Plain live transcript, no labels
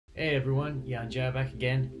Hey everyone, Jan back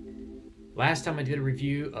again. Last time I did a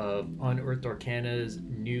review of Unearthed Arcana's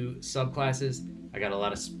new subclasses, I got a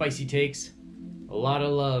lot of spicy takes, a lot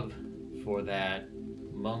of love for that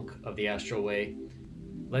monk of the astral way.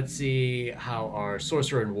 Let's see how our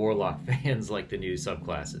Sorcerer and Warlock fans like the new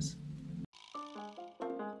subclasses.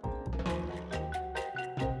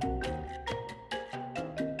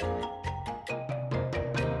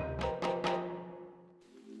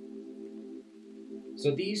 So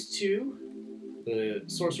these two, the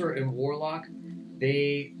Sorcerer and Warlock,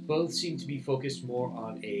 they both seem to be focused more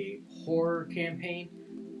on a horror campaign.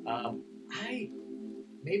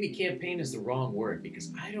 Maybe campaign is the wrong word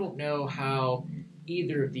because I don't know how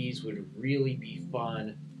either of these would really be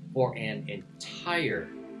fun for an entire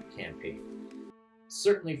campaign.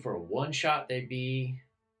 Certainly for a one-shot, they'd be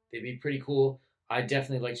pretty cool. I'd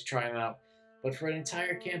definitely like to try them out. But for an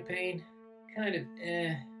entire campaign, kind of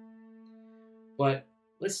eh. But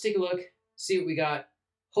let's take a look, see what we got.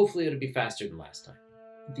 Hopefully it'll be faster than last time.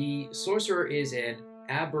 The Sorcerer is an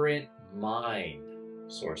Aberrant Mind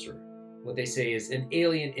Sorcerer. What they say is an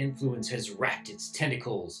alien influence has wrapped its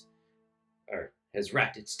tentacles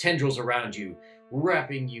around you,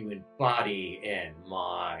 wrapping you in body and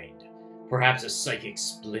mind. Perhaps a psychic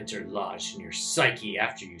splinter lodged in your psyche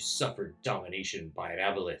after you suffered domination by an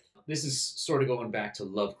aboleth. This is sort of going back to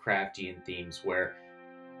Lovecraftian themes where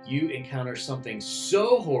you encounter something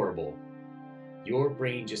so horrible, your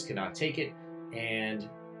brain just cannot take it, and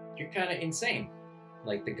you're kind of insane,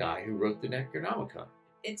 like the guy who wrote the Necronomicon.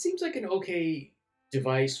 It seems like an okay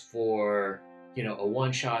device for, a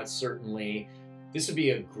one-shot, certainly. This would be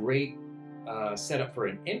a great setup for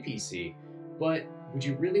an NPC, but would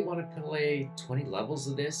you really want to play 20 levels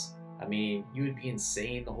of this? I mean, you would be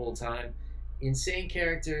insane the whole time. Insane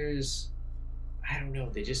characters, I don't know,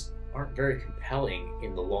 they just aren't very compelling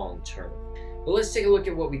in the long term. But let's take a look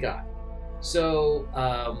at what we got. So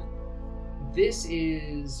this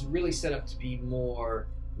is really set up to be more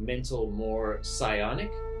mental, more psionic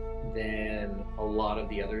than a lot of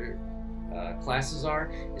the other classes are,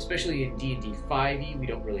 especially in D&D 5e. We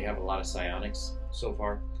don't really have a lot of psionics so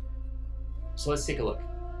far. So let's take a look.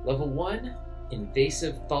 Level 1,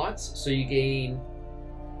 invasive thoughts. So you gain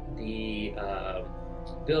the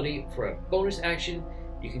ability for a bonus action.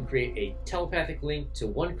 You can create a telepathic link to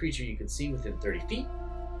one creature you can see within 30 feet.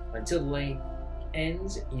 Until the link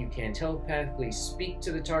ends, you can telepathically speak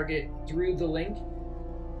to the target through the link,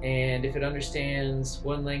 and if it understands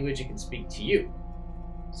one language, it can speak to you.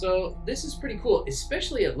 So this is pretty cool,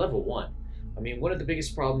 especially at level 1. I mean, one of the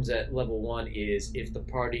biggest problems at level 1 is if the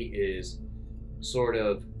party is sort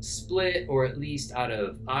of split, or at least out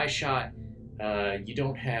of eyeshot, you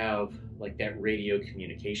don't have like that radio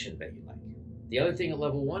communication that you like. The other thing at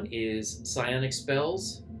level 1 is psionic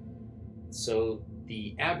spells. So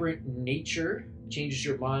the aberrant nature changes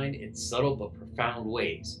your mind in subtle but profound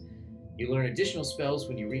ways. You learn additional spells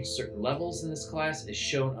when you reach certain levels in this class, as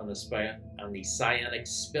shown on the psionic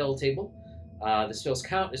spell table. The spells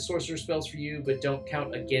count as sorcerer spells for you, but don't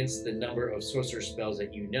count against the number of sorcerer spells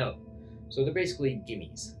that you know. So they're basically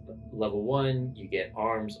gimmies. Level 1, you get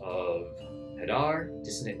Arms of Hadar,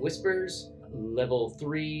 Dissonant Whispers. Level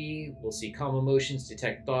 3, we'll see Calm Emotions,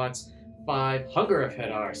 Detect Thoughts. 5, Hunger of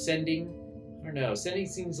Hadar, Sending. I don't know, Sending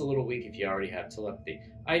seems a little weak if you already have telepathy.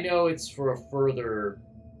 I know it's for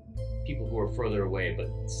people who are further away,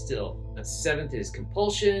 but still. 7th is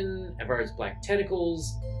Compulsion, Everard's Black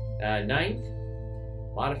Tentacles.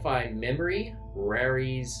 9th, Modify Memory,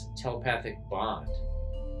 Rary's Telepathic Bond.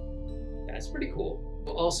 That's pretty cool.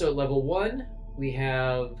 Also, level 1, we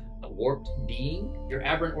have a Warped Being. Your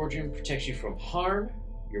aberrant origin protects you from harm.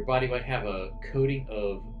 Your body might have a coating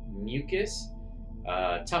of mucus,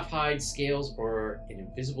 tough hide, scales, or an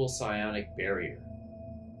invisible psionic barrier.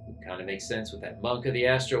 Kind of makes sense with that monk of the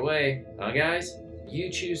astral way, huh guys?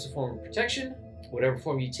 You choose the form of protection. Whatever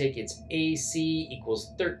form you take, its AC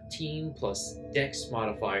equals 13 plus Dex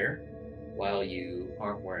modifier while you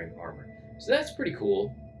aren't wearing armor. So that's pretty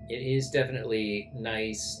cool. It is definitely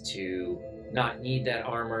nice to not need that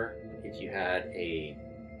armor if you had a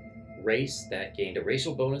race that gained a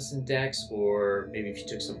racial bonus in Dex, or maybe if you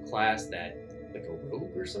took some class that, like a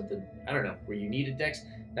rogue or something, I don't know, where you needed Dex,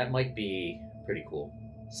 that might be pretty cool.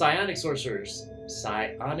 Psionic Sorcerers,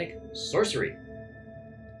 Psionic Sorcery.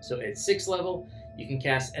 So at 6th level, you can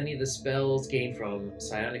cast any of the spells gained from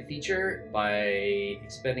Psionic feature by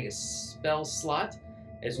expending a spell slot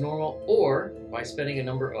as normal, or by spending a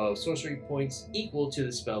number of sorcery points equal to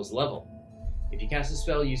the spell's level. If you cast a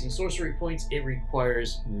spell using sorcery points, it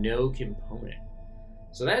requires no component.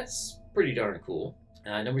 So that's pretty darn cool.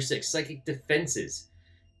 Number 6, Psychic Defenses.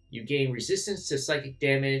 You gain resistance to psychic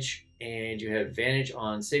damage, and you have advantage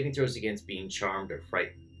on saving throws against being charmed or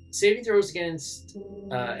frightened. Saving throws against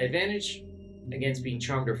advantage against being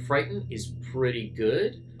charmed or frightened is pretty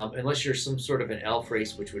good, unless you're some sort of an elf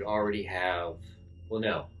race, which would already have, well,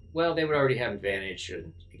 no. Well, they would already have advantage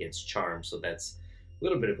against charm, so that's a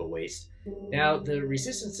little bit of a waste. Now, the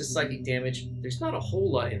resistance to psychic damage, there's not a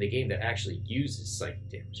whole lot in the game that actually uses psychic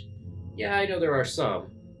damage. Yeah, I know there are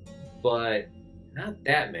some, but not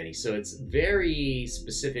that many, so it's very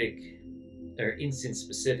specific, or instance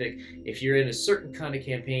specific. If you're in a certain kind of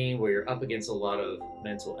campaign where you're up against a lot of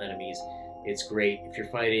mental enemies, it's great. If you're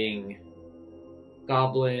fighting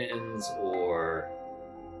goblins or,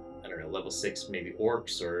 I don't know, level 6 maybe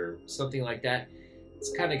orcs or something like that,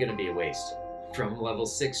 it's kind of going to be a waste. From level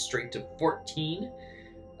 6 straight to 14,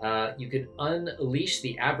 you can unleash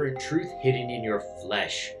the aberrant truth hidden in your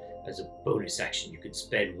flesh. As a bonus action, you can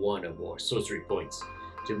spend 1 or more sorcery points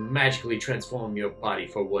to magically transform your body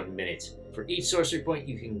for 1 minute. For each sorcery point,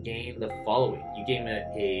 you can gain the following. You gain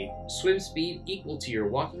a swim speed equal to your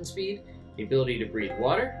walking speed, the ability to breathe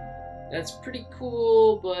water. That's pretty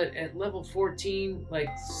cool, but at level 14, like,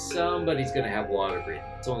 somebody's gonna have water breathing.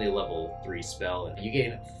 It's only a level 3 spell. And you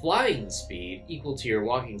gain flying speed equal to your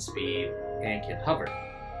walking speed and can hover.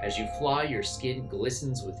 As you fly, your skin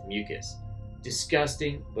glistens with mucus.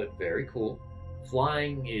 Disgusting, but very cool.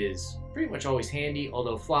 Flying is pretty much always handy,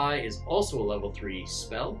 although fly is also a level 3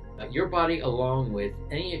 spell. Your body, along with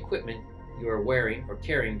any equipment you are wearing or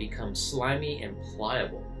carrying, becomes slimy and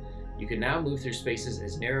pliable. You can now move through spaces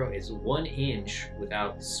as narrow as 1 inch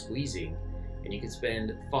without squeezing, and you can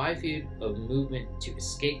spend 5 feet of movement to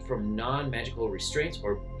escape from non-magical restraints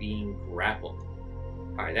or being grappled.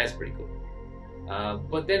 Alright, that's pretty cool.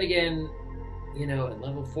 But then again, you know, at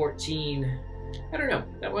level 14, I don't know.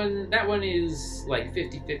 That one is like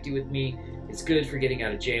 50-50 with me. It's good for getting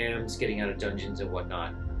out of jams, getting out of dungeons and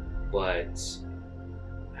whatnot. But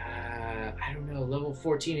I don't know. Level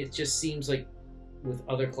 14, it just seems like with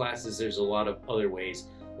other classes, there's a lot of other ways,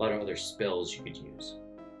 a lot of other spells you could use.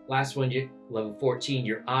 Last one, level 14,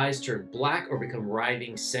 your eyes turn black or become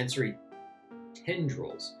writhing sensory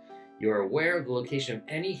tendrils. You are aware of the location of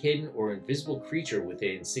any hidden or invisible creature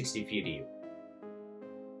within 60 feet of you.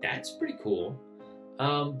 That's pretty cool.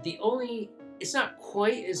 It's not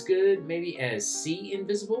quite as good maybe as See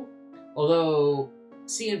Invisible, although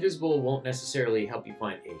See Invisible won't necessarily help you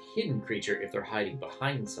find a hidden creature if they're hiding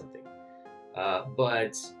behind something.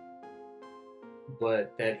 But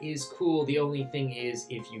that is cool. The only thing is,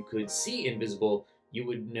 if you could see invisible, you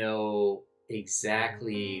would know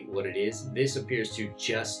exactly what it is. This appears to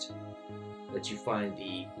just let you find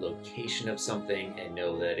the location of something and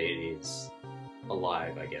know that it is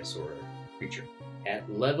alive, I guess, or a creature.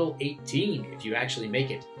 At level 18, if you actually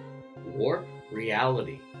make it, Warp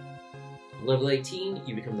Reality. Level 18,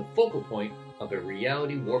 you become the focal point of a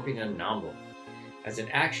reality warping anomaly. As an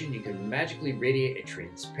action, you can magically radiate a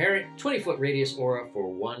transparent 20-foot radius aura for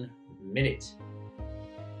 1 minute.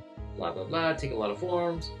 Blah, blah, blah, take a lot of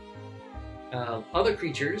forms. Other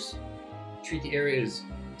creatures treat the area as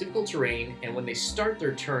difficult terrain, and when they start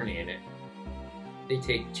their turn in it, they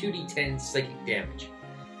take 2d10 psychic damage.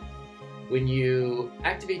 When you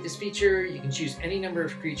activate this feature, you can choose any number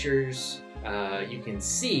of creatures you can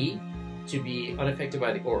see to be unaffected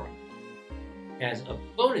by the aura. As a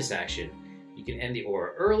bonus action, you can end the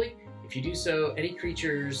aura early. If you do so, any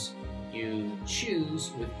creatures you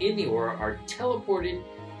choose within the aura are teleported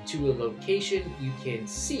to a location you can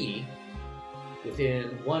see within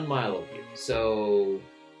 1 mile of you. So,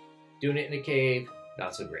 doing it in a cave,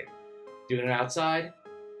 not so great. Doing it outside,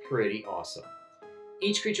 pretty awesome.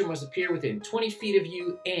 Each creature must appear within 20 feet of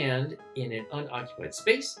you and in an unoccupied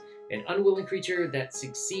space. An unwilling creature that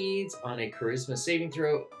succeeds on a charisma saving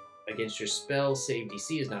throw against your spell save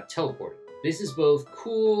DC is not teleported. This is both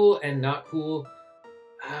cool and not cool.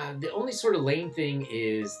 The only sort of lame thing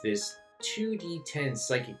is this 2d10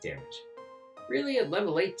 psychic damage. Really, at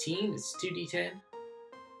level 18, it's 2d10?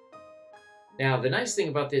 Now, the nice thing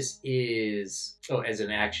about this is, as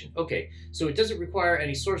an action. Okay, so it doesn't require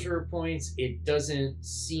any sorcerer points. It doesn't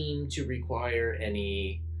seem to require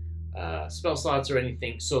any spell slots or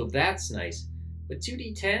anything, so that's nice. But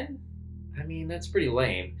 2d10? I mean, that's pretty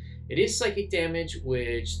lame. It is psychic damage,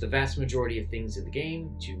 which the vast majority of things in the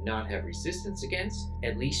game do not have resistance against.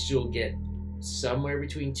 At least you'll get somewhere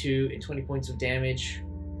between 2 and 20 points of damage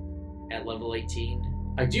at level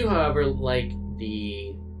 18. I do, however, like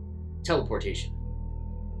the teleportation.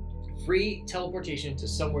 Free teleportation to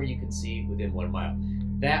somewhere you can see within 1 mile.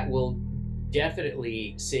 That will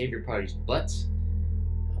definitely save your party's butts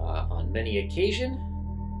on many occasions.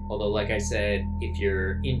 Although, like I said, if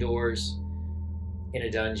you're indoors, in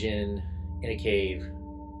a dungeon, in a cave,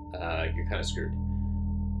 you're kind of screwed.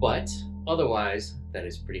 But otherwise, that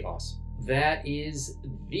is pretty awesome. That is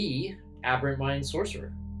the Aberrant Mind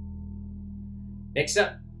Sorcerer. Next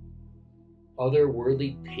up,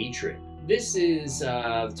 Otherworldly Patron. This is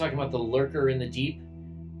talking about the Lurker in the Deep.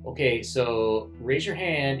 Okay, so raise your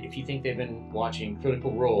hand if you think they've been watching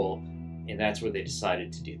Critical Role, and that's where they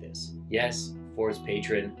decided to do this. Yes, Fjord's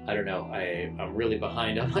patron. I don't know. I'm really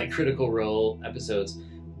behind on my Critical Role episodes,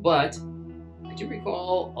 but I do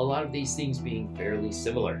recall a lot of these things being fairly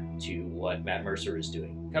similar to what Matt Mercer is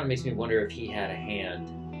doing. Kind of makes me wonder if he had a hand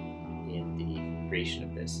in the creation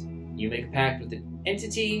of this. You make a pact with an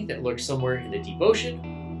entity that lurks somewhere in the deep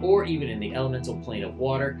ocean, or even in the elemental plane of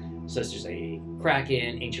water, such as a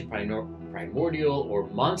kraken, ancient primordial, or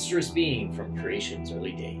monstrous being from creation's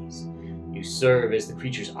early days. You serve as the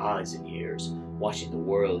creature's eyes and ears, watching the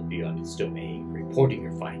world beyond its domain, reporting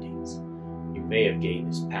your findings. You may have gained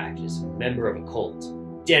this pact as a member of a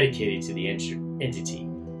cult dedicated to the entity,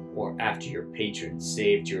 or after your patron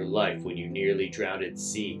saved your life when you nearly drowned at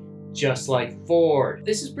sea, just like Fjord.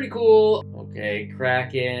 This is pretty cool. Okay,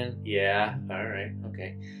 Kraken. Yeah, alright,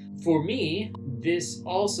 okay. For me, this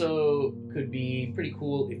also could be pretty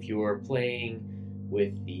cool if you're playing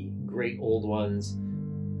with the Great Old Ones,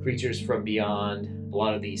 creatures from beyond. A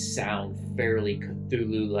lot of these sound fairly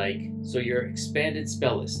Cthulhu-like. So your expanded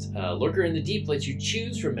spell list. Lurker in the Deep lets you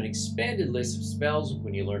choose from an expanded list of spells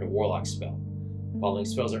when you learn a Warlock spell. Following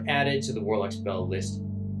spells are added to the Warlock spell list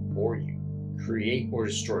for you. Create or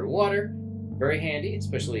destroy water. Very handy,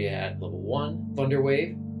 especially at level 1. Thunder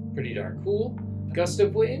Wave. Pretty darn cool. Gust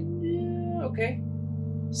of Wind. Yeah, okay.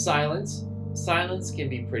 Silence. Silence can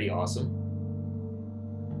be pretty awesome.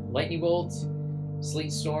 Lightning Bolt.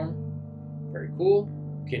 Sleet Storm. Very cool.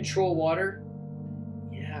 Control Water.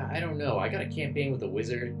 Yeah, I don't know. I got a campaign with a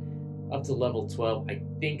wizard up to level 12. I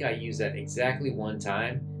think I used that exactly one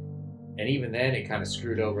time. And even then, it kind of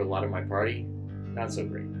screwed over a lot of my party. Not so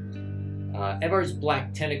great. Evar's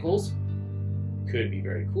Black Tentacles. Could be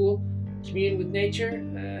very cool. Commune with Nature,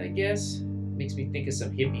 I guess. Makes me think of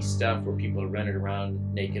some hippie stuff where people are running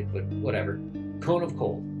around naked, but whatever. Cone of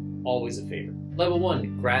Cold. Always a favorite. Level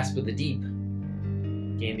 1, Grasp of the Deep.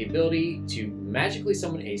 Gain the ability to magically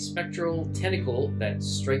summon a spectral tentacle that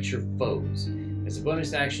strikes your foes. As a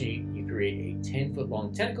bonus action, you create a 10-foot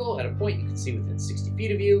long tentacle at a point you can see within 60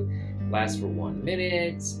 feet of you. Lasts for 1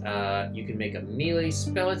 minute. You can make a melee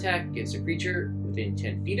spell attack against a creature within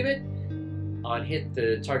 10 feet of it. On hit,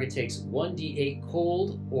 the target takes 1d8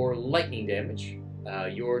 cold or lightning damage,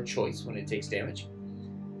 your choice when it takes damage.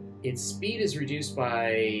 Its speed is reduced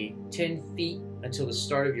by 10 feet until the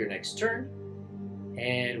start of your next turn.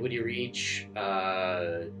 And when you reach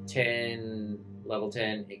level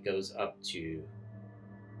 10, it goes up to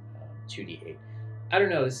 2d8. I don't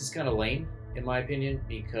know, this is kind of lame, in my opinion,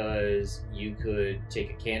 because you could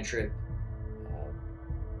take a cantrip,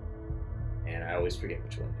 and I always forget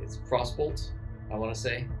which one. It's Frostbolt, I want to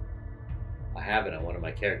say. I have it on one of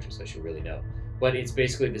my characters, I should really know. But it's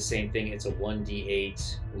basically the same thing. It's a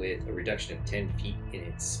 1d8 with a reduction of 10 feet in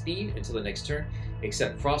its speed until the next turn,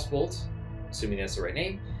 except Frostbolt, assuming that's the right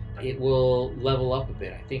name, it will level up a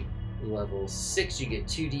bit. I think level 6 you get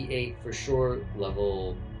 2d8 for sure.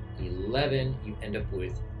 Level 11 you end up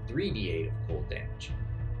with 3d8 of cold damage.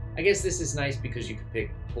 I guess this is nice because you can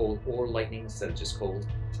pick cold or lightning instead of just cold.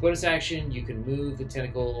 Bonus action, you can move the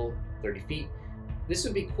tentacle 30 feet. This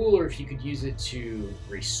would be cooler if you could use it to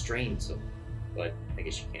restrain someone, but I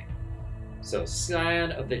guess you can't. So,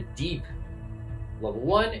 Scion of the Deep. Level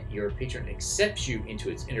 1, your patron accepts you into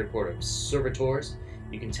its inner court of servitors.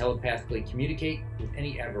 You can telepathically communicate with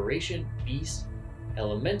any aberration, beast,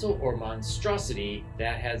 elemental, or monstrosity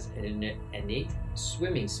that has an innate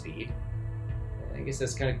swimming speed. I guess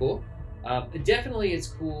that's kind of cool. Definitely it's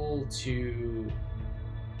cool to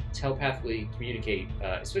telepathically communicate,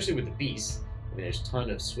 especially with the beasts. I mean, there's a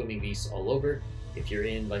ton of swimming beasts all over. If you're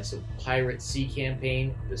in like some pirate sea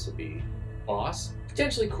campaign, this will be boss.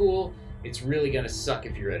 Potentially cool. It's really going to suck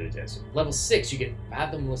if you're at a desert. Level 6, you get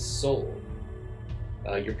Fathomless Soul.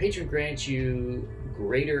 Your patron grants you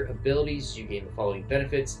greater abilities. You gain the following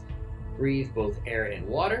benefits. Breathe both air and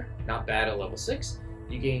water. Not bad at level 6.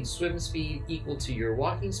 You gain swim speed equal to your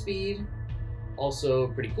walking speed. Also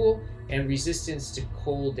pretty cool. And resistance to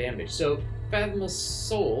cold damage. So Fathomless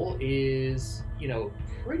Soul is,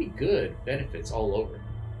 pretty good benefits all over.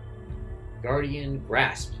 Guardian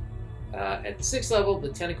Grasp. At the 6th level, the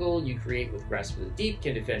tentacle you create with Grasp of the Deep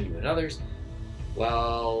can defend you and others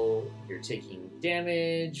while you're taking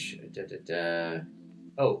damage.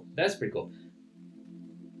 Oh, that's pretty cool.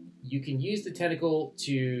 you can use the tentacle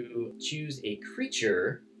to choose a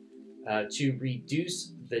creature to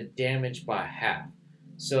reduce the damage by half.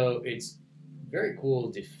 So it's very cool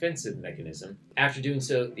defensive mechanism. After doing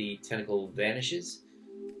so, the tentacle vanishes.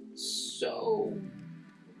 So,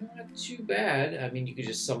 not too bad. I mean, you could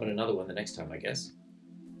just summon another one the next time, I guess.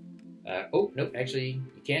 Oh, no, actually,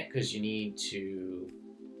 you can't because you need to...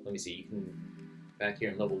 Let me see, you can... Back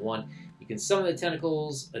here in level 1, you can summon the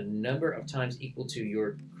tentacles a number of times equal to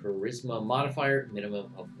your charisma modifier,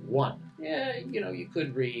 minimum of 1. Yeah, you know, you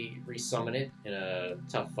could re-summon it in a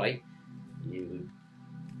tough fight. You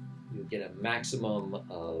get a maximum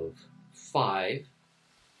of 5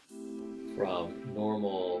 from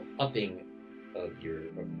normal upping of your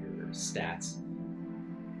stats.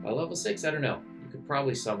 By level 6, I don't know. You could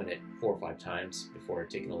probably summon it 4 or 5 times before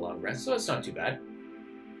taking a long rest, so it's not too bad.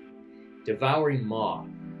 Devouring Maw.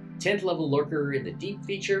 10th level lurker in the Deep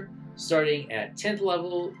feature. Starting at 10th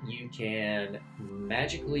level, you can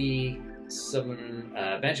magically summon,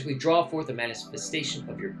 magically draw forth a manifestation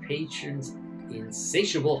of your patron's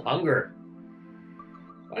insatiable hunger.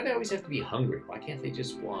 Why do they always have to be hungry? Why can't they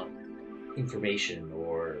just want information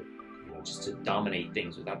or, you know, just to dominate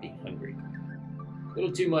things without being hungry? A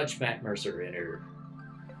little too much Matt Mercer inner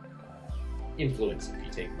influence, if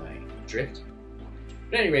you take my drift.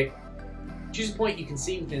 But at any rate, choose a point you can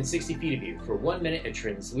see within 60 feet of you. For 1 minute, a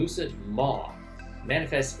translucent maw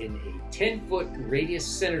manifests in a 10-foot radius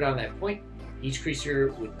centered on that point. Each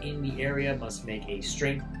creature within the area must make a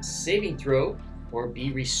strength saving throw or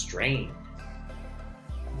be restrained.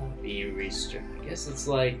 Be restrained. I guess it's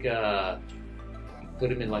like you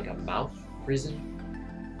put him in like a mouth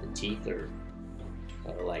prison. The teeth are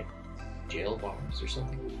like jail bars or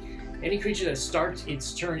something. Any creature that starts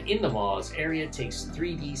its turn in the maw's area takes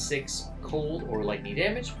 3d6 cold or lightning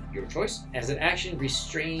damage, your choice. As an action,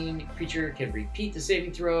 restrained creature can repeat the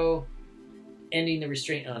saving throw, ending the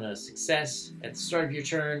restraint on a success. At the start of your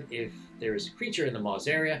turn, if there is a creature in the maw's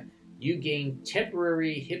area, you gain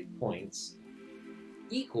temporary hit points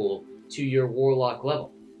equal to your warlock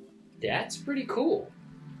level. That's pretty cool.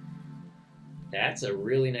 That's a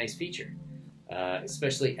really nice feature,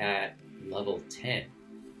 especially at level 10.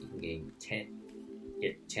 You can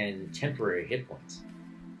get 10 temporary hit points.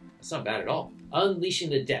 That's not bad at all. Unleashing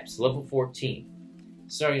the Depths, level 14.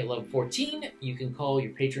 Starting at level 14, you can call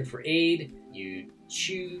your patron for aid. You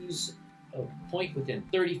choose a point within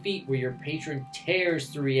 30 feet where your patron tears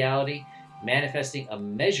through reality, manifesting a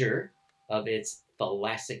measure of its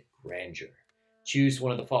thalassic grandeur. Choose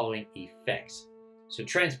one of the following effects. So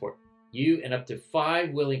transport. You and up to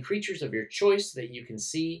 5 willing creatures of your choice that you can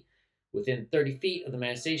see within 30 feet of the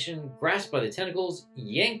manifestation, grasped by the tentacles,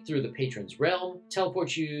 yanked through the patron's realm,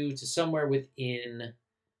 teleport you to somewhere within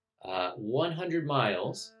 100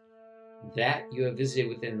 miles that you have visited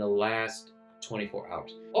within the last 24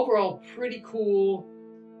 hours. Overall, pretty cool,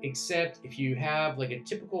 except if you have like a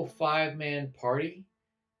typical 5-man party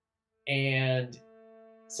and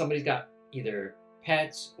somebody's got either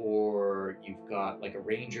pets or you've got like a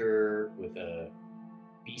ranger with a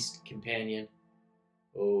beast companion.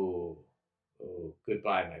 Oh,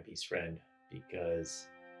 goodbye, my beast friend, because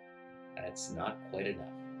that's not quite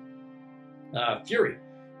enough. Fury.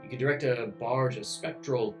 You can direct a barge of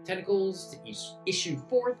spectral tentacles to issue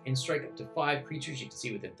forth and strike up to 5 creatures you can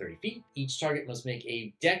see within 30 feet. Each target must make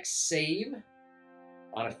a dex save.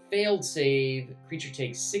 On a failed save, creature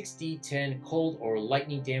takes 6d10 cold or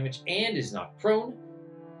lightning damage and is not prone.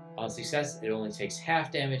 On success, it only takes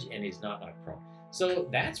half damage and is not knocked prone. So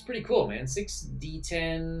that's pretty cool, man.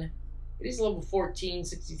 6d10. It is level 14.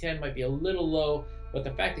 6d10 might be a little low, but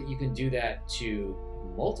the fact that you can do that to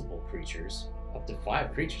multiple creatures, up to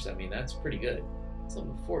 5 creatures, I mean, that's pretty good. It's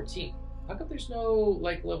level 14. How come there's no,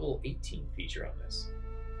 like, level 18 feature on this?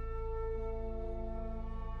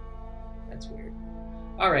 That's weird.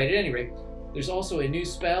 Alright, at any rate, there's also a new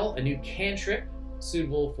spell, a new cantrip,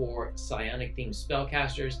 suitable for psionic-themed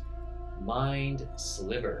spellcasters, Mind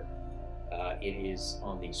Sliver. It is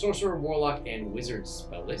on the Sorcerer, Warlock, and Wizard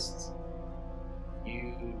spell lists.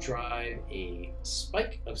 You drive a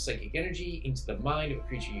spike of psychic energy into the mind of a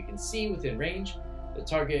creature you can see within range. The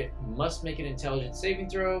target must make an intelligence saving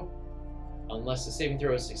throw. Unless the saving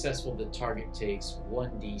throw is successful, the target takes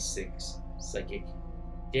 1d6 psychic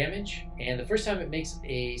damage. And the first time it makes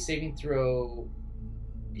a saving throw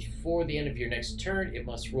before the end of your next turn, it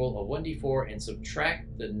must roll a 1d4 and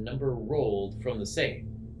subtract the number rolled from the save.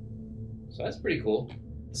 So that's pretty cool.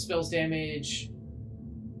 The spell's damage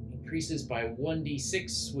increases by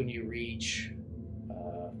 1d6 when you reach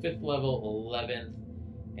 5th level, 11th,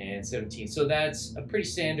 and 17th. So that's a pretty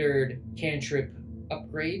standard cantrip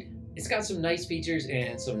upgrade. It's got some nice features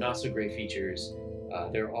and some not so great features.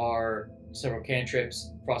 There are several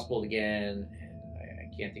cantrips, Frostbolt again, and I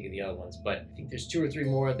can't think of the other ones, but I think there's 2 or 3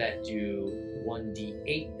 more that do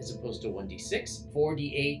 1d8 as opposed to 1d6.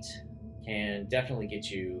 4d8 can definitely get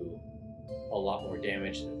you a lot more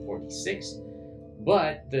damage than 4d6,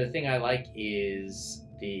 but the thing I like is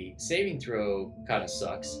the saving throw kind of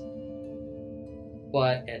sucks,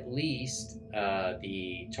 but at least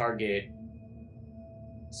the target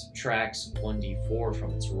subtracts 1d4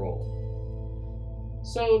 from its roll.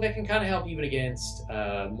 So that can kind of help even against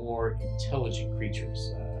more intelligent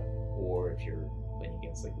creatures, or if you're playing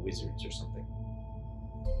against like wizards or something.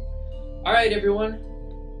 All right, everyone.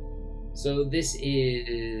 So this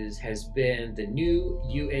has been the new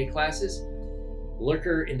UA classes: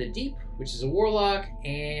 Lurker in the Deep, which is a warlock,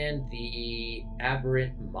 and the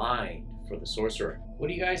Aberrant Mind for the sorcerer. What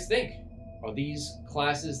do you guys think? Are these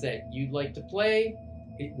classes that you'd like to play?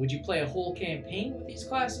 Would you play a whole campaign with these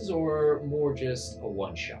classes, or more just a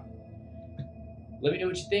one-shot? Let me know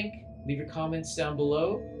what you think. Leave your comments down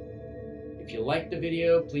below. If you liked the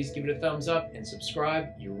video, please give it a thumbs up and subscribe.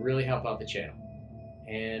 You really help out the channel.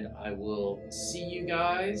 And I will see you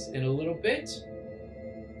guys in a little bit.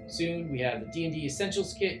 Soon we have the D&D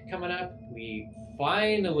Essentials kit coming up. We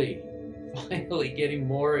finally getting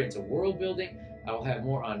more into world building. I will have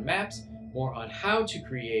more on maps, more on how to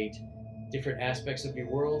create different aspects of your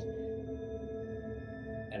world,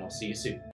 and I'll see you soon.